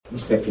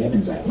Mr.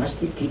 Clemens, I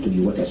must repeat to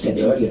you what I said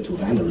earlier to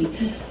Valerie.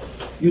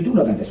 You do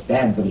not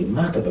understand the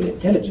remarkable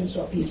intelligence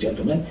of these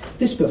gentlemen.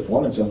 This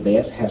performance of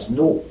theirs has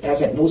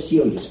had no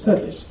serious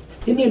purpose.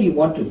 They merely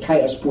want to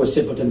tie us poor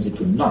simpletons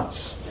into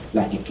knots,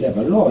 like a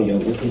clever lawyer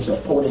with his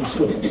opponents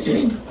would have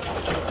said.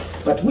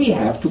 But we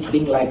have to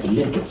cling like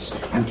limpets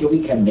until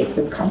we can make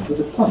them come to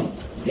the point.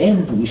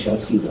 Then we shall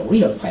see the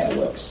real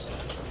fireworks.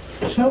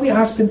 Shall we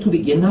ask them to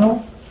begin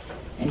now?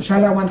 And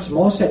shall I once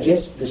more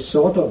suggest the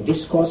sort of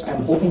discourse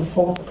I'm hoping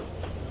for?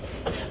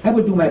 I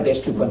will do my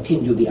best to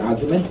continue the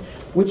argument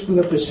which we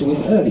were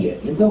pursuing earlier,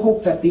 in the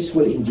hope that this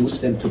will induce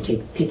them to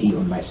take pity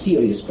on my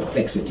serious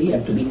perplexity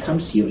and to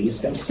become serious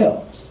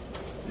themselves.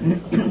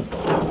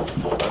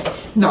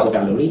 Now,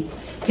 Valerie,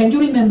 can you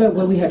remember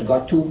where we had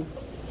got to?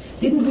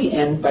 Didn't we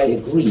end by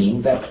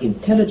agreeing that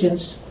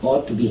intelligence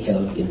ought to be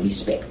held in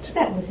respect?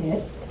 That was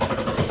it.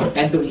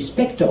 And the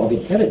respecter of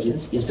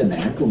intelligence is the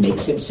man who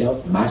makes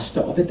himself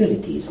master of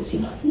abilities, is he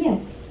not?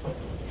 Yes.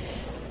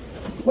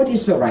 What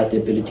is the right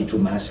ability to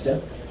master?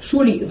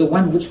 Surely the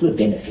one which will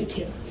benefit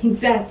him.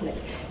 Exactly.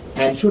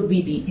 And should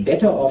we be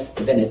better off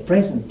than at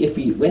present if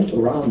we went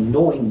around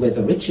knowing where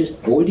the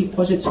richest gold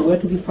deposits were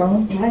to be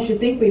found? I should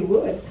think we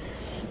would.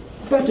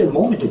 But a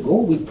moment ago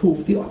we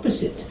proved the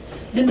opposite.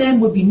 The man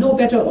would be no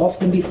better off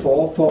than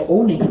before for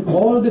owning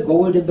all the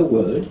gold in the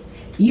world,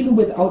 even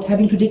without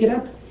having to dig it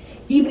up.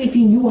 Even if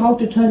he knew how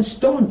to turn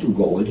stone to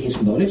gold,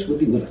 his knowledge would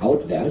be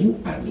without value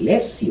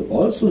unless he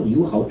also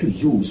knew how to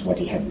use what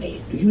he had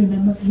made. Do you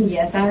remember?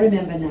 Yes, I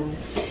remember now.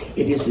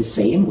 It is the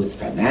same with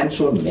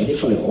financial,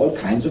 medical, and all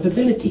kinds of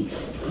ability.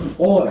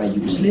 All are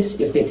useless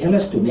if they tell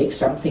us to make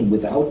something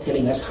without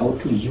telling us how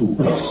to use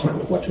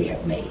what we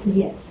have made.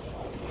 Yes.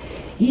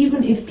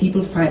 Even if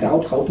people find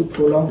out how to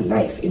prolong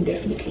life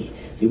indefinitely,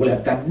 they will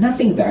have done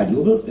nothing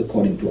valuable,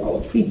 according to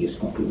our previous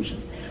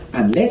conclusion,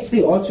 unless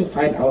they also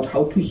find out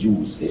how to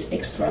use this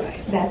extra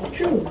life. That's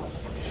true.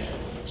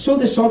 So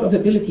the sort of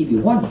ability we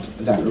want,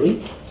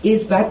 Valerie,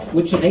 is that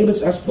which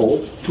enables us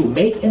both to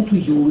make and to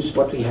use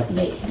what we have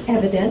made.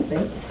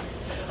 Evidently.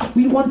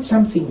 We want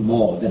something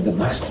more than the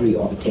mastery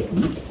of a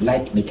technique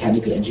like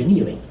mechanical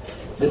engineering.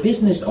 The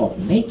business of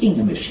making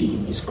a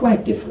machine is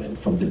quite different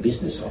from the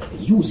business of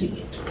using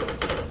it.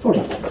 For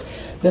instance,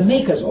 the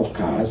makers of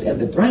cars and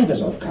the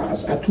drivers of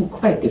cars are two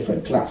quite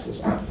different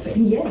classes, aren't they?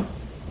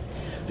 Yes.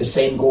 The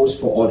same goes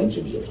for all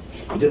engineering.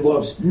 It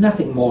involves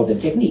nothing more than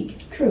technique.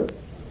 True.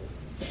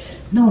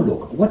 Now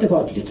look, what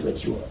about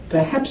literature?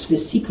 Perhaps the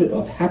secret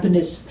of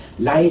happiness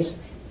lies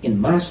in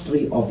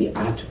mastery of the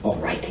art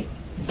of writing.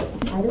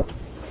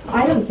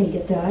 I don't think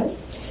it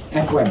does.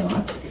 And why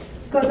not?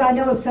 Because I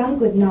know of some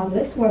good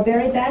novelists who are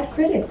very bad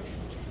critics.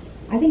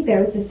 I think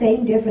there is the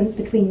same difference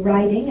between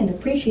writing and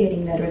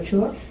appreciating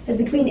literature as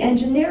between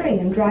engineering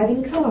and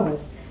driving cars.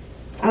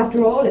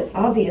 After all, it's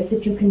obvious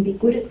that you can be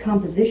good at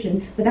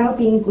composition without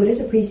being good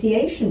at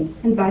appreciation,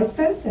 and vice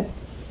versa.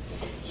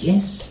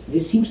 Yes,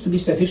 there seems to be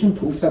sufficient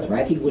proof that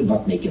writing will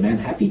not make a man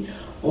happy,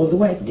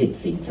 although I did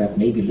think that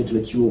maybe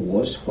literature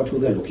was what we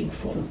were looking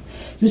for.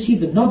 You see,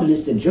 the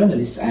novelists and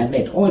journalists I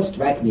met all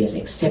strike me as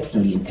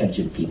exceptionally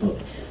intelligent people.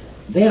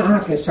 Their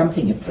art has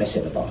something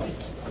impressive about it.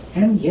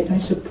 And yet I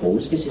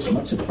suppose this is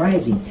not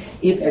surprising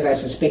if, as I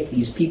suspect,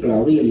 these people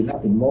are really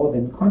nothing more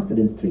than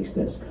confidence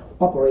tricksters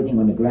operating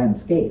on a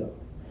grand scale.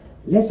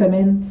 Lesser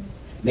men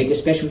make a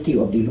specialty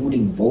of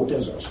deluding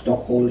voters or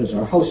stockholders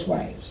or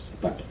housewives,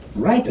 but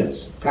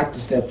writers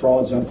practice their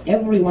frauds on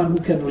everyone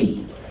who can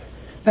read.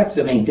 That's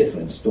the main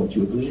difference, don't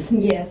you agree?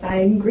 Yes, I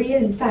agree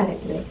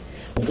emphatically.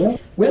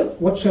 Well,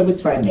 what shall we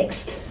try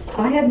next?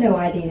 I have no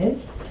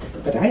ideas.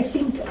 But I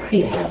think I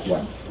have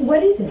one.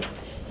 What is it?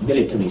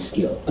 Military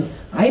skill.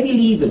 I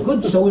believe a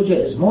good soldier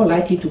is more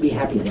likely to be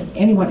happy than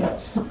anyone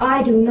else.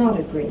 I do not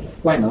agree.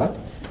 Why not?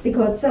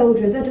 Because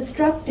soldiers are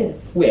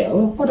destructive.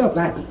 Well, what of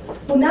that?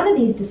 Well, none of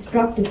these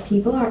destructive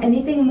people are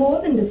anything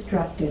more than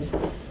destructive.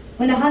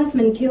 When a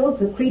huntsman kills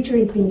the creature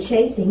he's been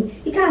chasing,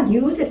 he can't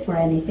use it for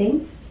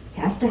anything.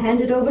 He has to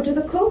hand it over to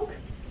the cook.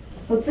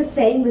 Well, it's the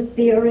same with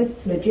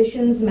theorists,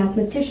 logicians,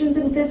 mathematicians,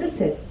 and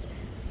physicists.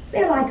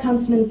 They're like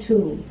huntsmen,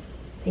 too.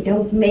 They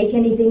don't make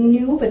anything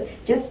new, but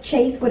just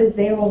chase what is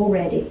there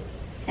already.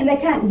 And they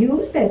can't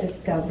use their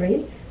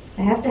discoveries.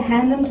 They have to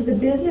hand them to the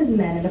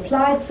businessmen and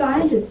applied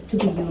scientists to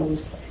be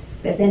used,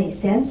 if there's any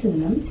sense in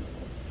them.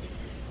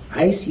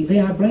 I see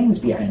there are brains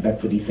behind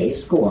that pretty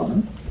face. Go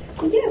on.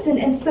 Yes,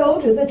 and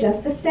soldiers are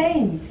just the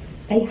same.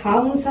 They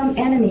hound some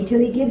enemy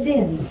till he gives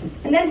in,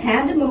 and then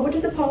hand him over to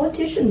the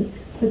politicians,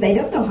 because they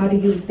don't know how to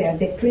use their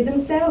victory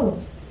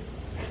themselves.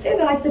 They're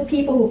like the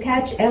people who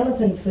catch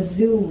elephants for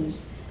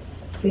zoos.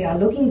 We are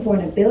looking for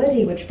an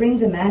ability which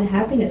brings a man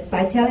happiness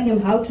by telling him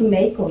how to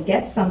make or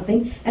get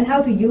something and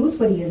how to use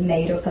what he has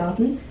made or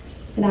gotten.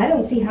 And I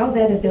don't see how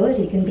that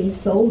ability can be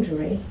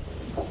soldiery.